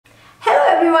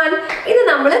everyone. This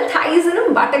is thighs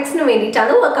and buttocks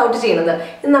workout. This is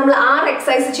 6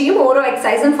 exercises, oral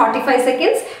exercise in 45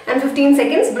 seconds and 15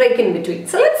 seconds break in between.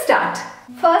 So let's start.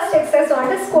 First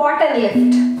exercise is squat and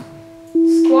lift.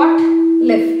 Squat,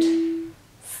 lift.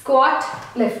 Squat,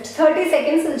 lift. 30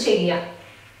 seconds.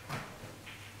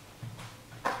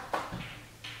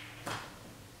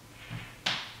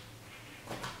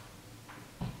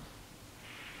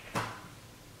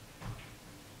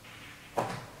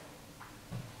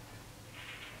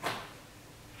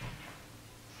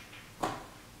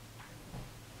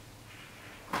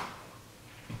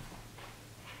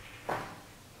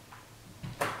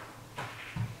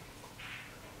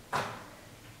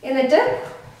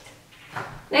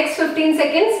 Next 15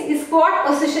 seconds is squat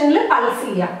position pulse.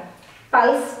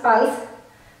 Pulse, pulse.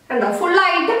 And full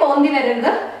light on the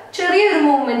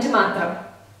movement.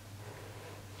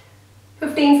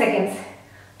 15 seconds.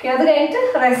 Okay,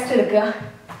 rest.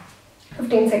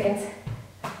 15 seconds.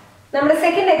 Our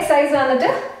second exercise is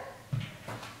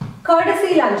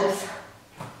courtesy lunges.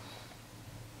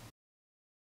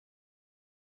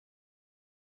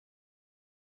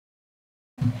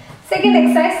 Second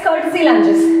exercise, courtesy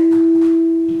lunges.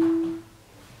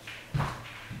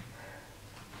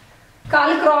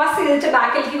 Kaal cross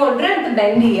back and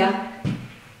bend.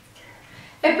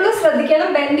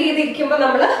 Bend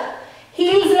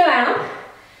heels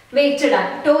weighted.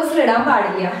 Toes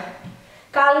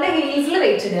heels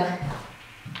weighted.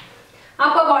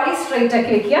 Upper body straight.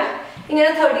 30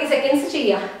 seconds.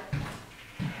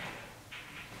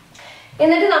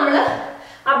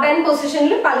 Bend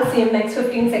position pulse next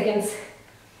 15 seconds.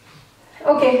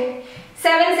 Okay,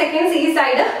 7 seconds each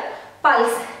side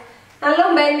pulse.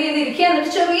 Now bend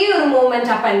and movement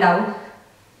up and down.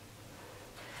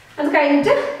 And kind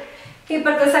hip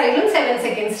at the side 7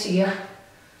 seconds.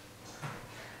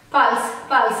 Pulse,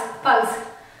 pulse, pulse,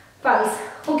 pulse.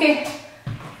 Okay,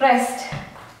 rest.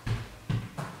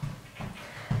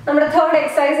 Our third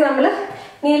exercise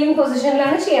kneeling position.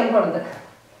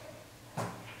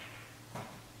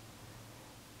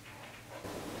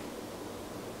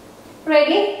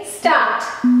 Ready? Start.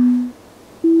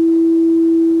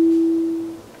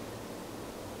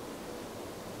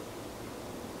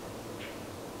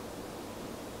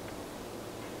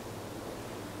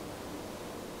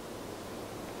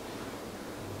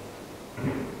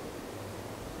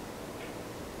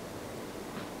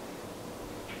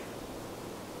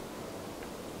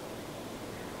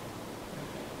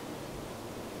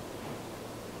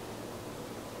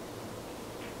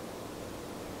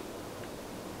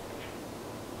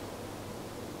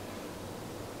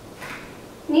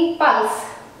 Knee pulse,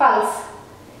 pulse.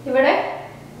 Here,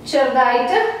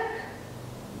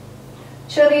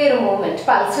 chariya movement.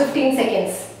 Pulse, 15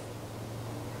 seconds.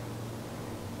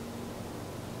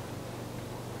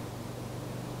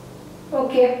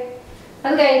 Okay.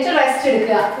 And rest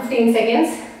 15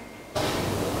 seconds.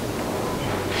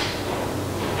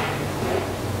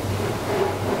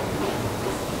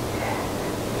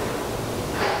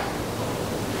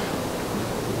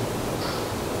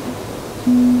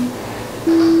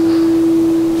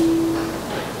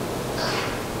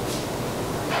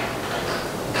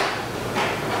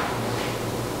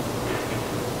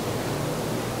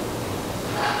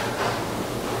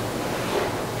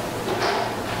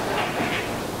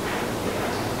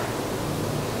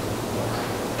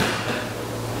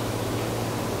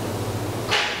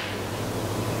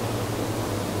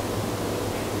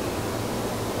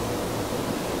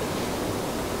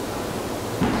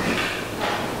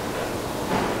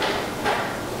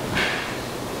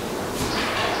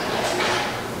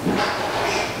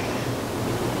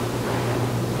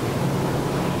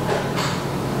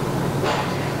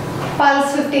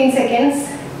 Pulse 15 seconds.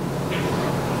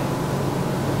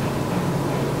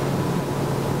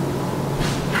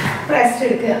 Rest.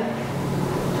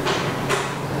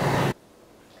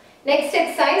 Next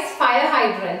exercise, fire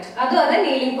hydrant. That is the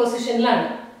kneeling position.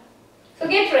 So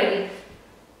get ready.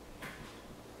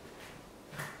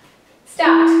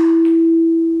 Start.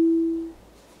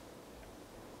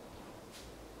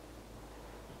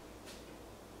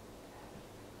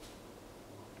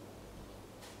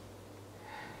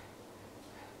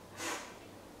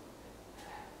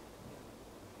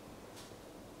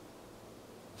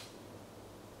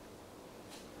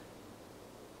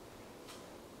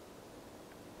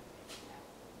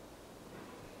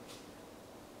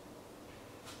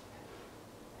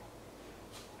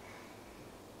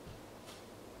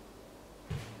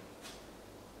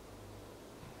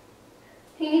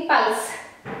 Pulse.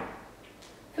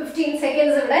 15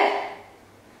 seconds.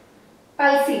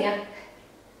 Pulse.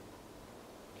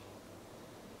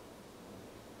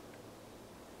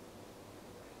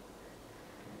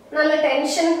 നല്ല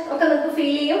tension ഒക്കെ നിങ്ങൾക്ക്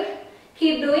feel ചെയ്യും.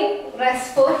 Keep doing. Rest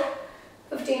for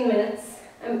 15 minutes.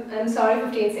 I'm sorry,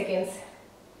 15 seconds.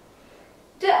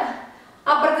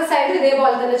 അപ്പുറത്തെ side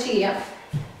ഇതേപോലെ തന്നെ ചെയ്യാം.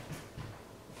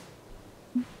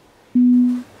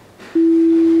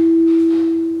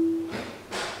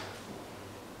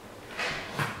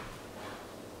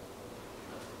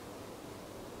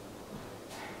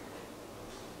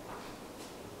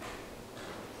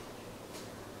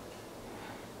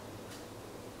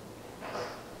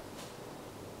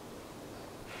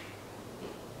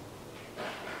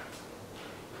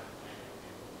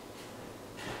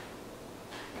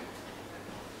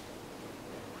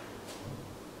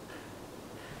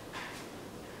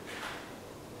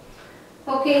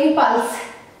 Okay, pulse.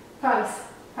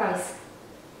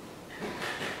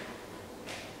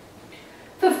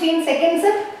 15 seconds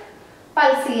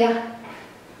pulse ചെയ്യാം.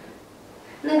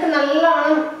 നിങ്ങൾക്ക്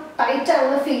നല്ലോണം ടൈറ്റ്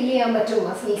ആവുന്ന ഫീൽ ചെയ്യാൻ പറ്റും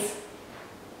മസിൽസ്.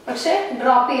 പക്ഷെ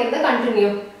ഡ്രോപ്പ് ചെയ്യരുത്,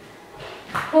 continue.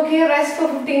 Okay, rest for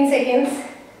 15 seconds.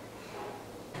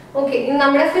 Okay, ഇനി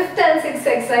നമ്മുടെ 5th and 6th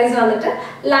എക്സസൈസ് വന്നിട്ട്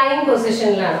ലൈൻ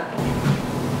പൊസിഷനിലാണ്.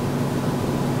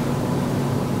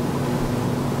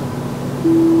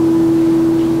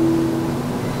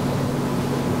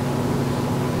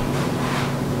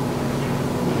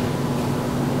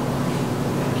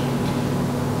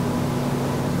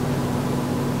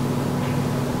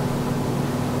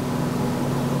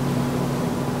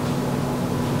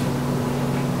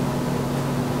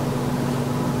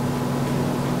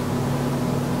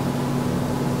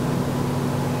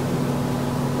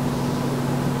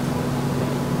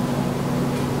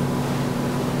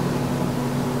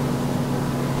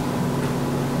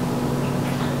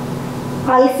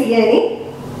 pulse ചെയ്യാനി.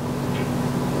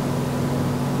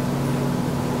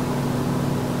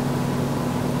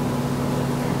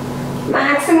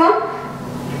 മാക്സിമം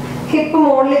ഹിപ്പ്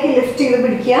മുകളിലേക്ക് ലിഫ്റ്റ് ചെയ്ത്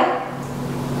പിടിക്കുക.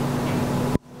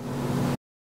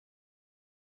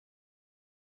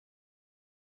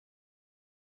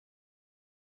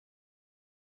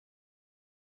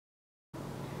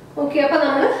 ഓക്കെ, അപ്പൊ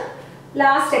നമ്മൾ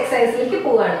ലാസ്റ്റ് എക്സസൈസിലേക്ക്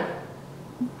പോവാണ്.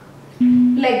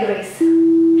 Leg raise,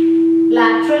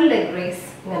 lateral leg raise.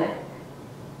 ഇങ്ങനെ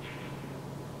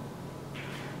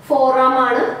ഫോറാം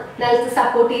ആണ് നിലത്ത്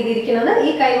സപ്പോർട്ട് ചെയ്തിരിക്കുന്നത്. ഈ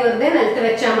കൈ വെറുതെ നിലത്ത്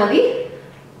വെച്ചാൽ മതി.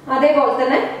 അതേപോലെ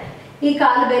തന്നെ ഈ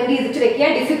കാല് ബെൻഡ് ചെയ്തിട്ട് വെക്കുക.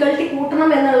 ഡിഫിക്കൽട്ടി കൂട്ടണം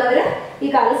എന്നുള്ളവര് ഈ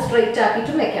കാല് സ്ട്രെയിറ്റ്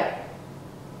ആക്കിയിട്ടും വെക്കാം.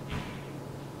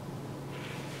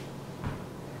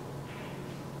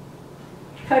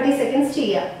 $30 seconds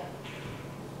ചെയ്യാം.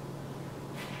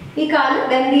 ഈ കാല്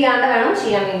ബെൻഡ് ചെയ്യാണ്ട് വേണം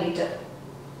ചെയ്യാൻ വേണ്ടിയിട്ട്.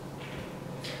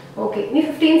 ഓക്കെ, ഇനി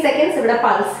 15 seconds ഇവിടെ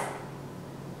പൾസ്.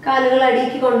 കാലുകൾ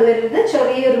അടിയിലേക്ക് കൊണ്ടുവരരുത്,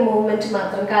 ചെറിയൊരു മൂവ്മെന്റ്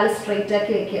മാത്രം. കാല് സ്ട്രെയിറ്റ്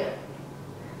ആക്കി വെക്കുക.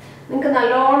 നിങ്ങൾക്ക്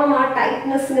നല്ലോണം ആ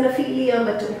ടൈറ്റ്നെസ് ഇങ്ങനെ ഫീൽ ചെയ്യാൻ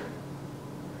പറ്റും.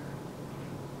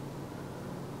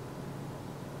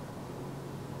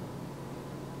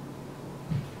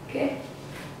 Okay,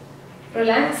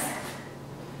 relax.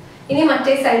 ഇനി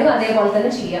മറ്റേ സൈഡും അതേപോലെ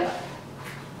തന്നെ ചെയ്യാം.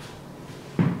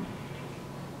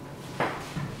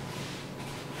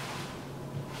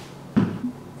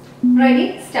 Ready?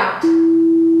 Start.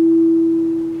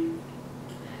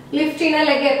 Lift ചെയ്യുന്ന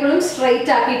ലെഗ് എപ്പോഴും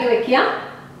സ്ട്രെയിറ്റ് ആക്കിയിട്ട് വെക്കുക.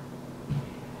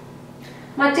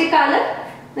 മറ്റേ കാല്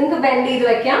നിങ്ങൾക്ക് ബെൻഡ് ചെയ്ത്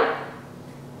വെക്കാം.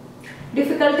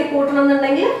 ഡിഫിക്കൽട്ടി കൂട്ടണം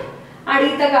എന്നുണ്ടെങ്കിൽ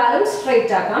അടിയത്തെ കാലും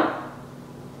സ്ട്രെയിറ്റ് ആക്കാം.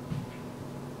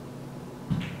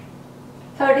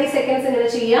 30 seconds ഇങ്ങനെ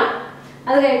ചെയ്യാം.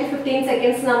 അത് കഴിഞ്ഞിട്ട് 15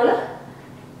 seconds നമ്മൾ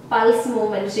പൾസ്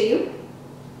മൂവ്മെന്റ് ചെയ്യും.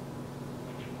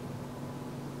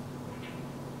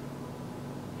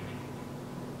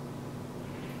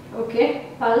 Okay,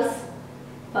 pulse,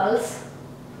 pulse,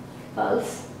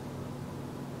 pulse.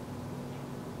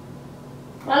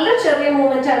 വളരെ ചെറിയ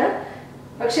മൂവ്മെന്റ് ആണ്,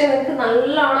 പക്ഷെ നിങ്ങൾക്ക്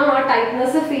നല്ലോണം ആ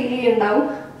ടൈറ്റ്നെസ് ഫീൽ ചെയ്യുന്നുണ്ടാവും.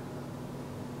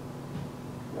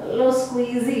 നല്ല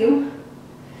സ്ക്വീസ് ചെയ്യും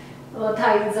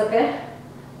thighs ഒക്കെ.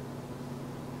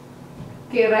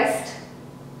 Okay, rest.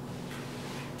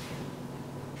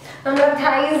 നമ്മുടെ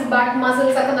thighs, butt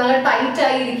muscles ഒക്കെ നല്ല ടൈറ്റ്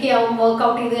ആയിരിക്കും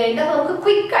വർക്ക്ഔട്ട് ചെയ്ത് കഴിഞ്ഞിട്ട് നമുക്ക്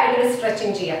ക്വിക്ക് ആയിട്ട്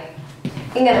സ്ട്രെച്ചിങ് ചെയ്യാം.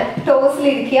 ഇങ്ങനെ ടോസിൽ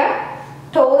ഇരിക്കുക.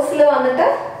 ടോസിൽ വന്നിട്ട്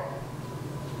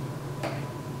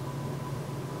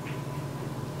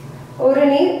ഒരു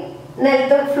നീ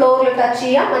നിലത്ത് ഫ്ലോറിൽ ടച്ച്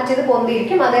ചെയ്യുക, മറ്റേത്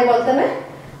പൊന്തിയിരിക്കും. അതേപോലെ തന്നെ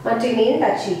മറ്റേ നീ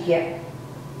ടച്ച് ചെയ്യുക.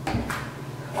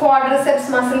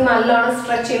 ക്വാഡ്രിസെപ്സ് മസിൽ നല്ലോണം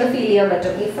സ്ട്രെച്ച് ചെയ്ത് ഫീൽ ചെയ്യാൻ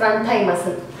പറ്റും. ഈ ഫ്രണ്ട് തൈ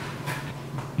മസിൽ.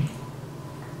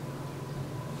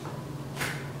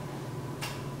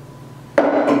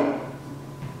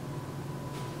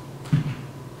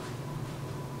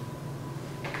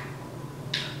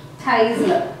 thighs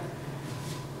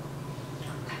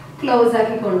ക്ലോസ്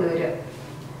ആക്കി കൊണ്ടുവരിക.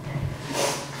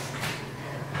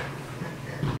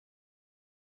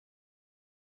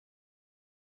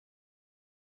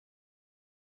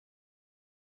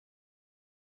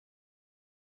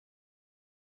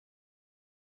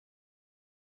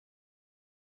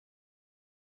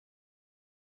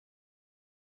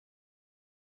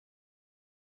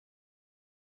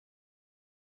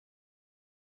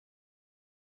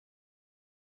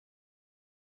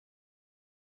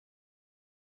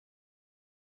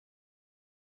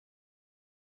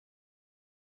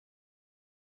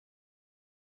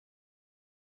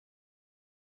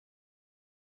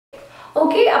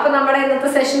 ഓക്കെ, അപ്പൊ നമ്മുടെ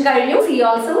ഇന്നത്തെ സെഷൻ കഴിഞ്ഞു. See you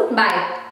all soon. By.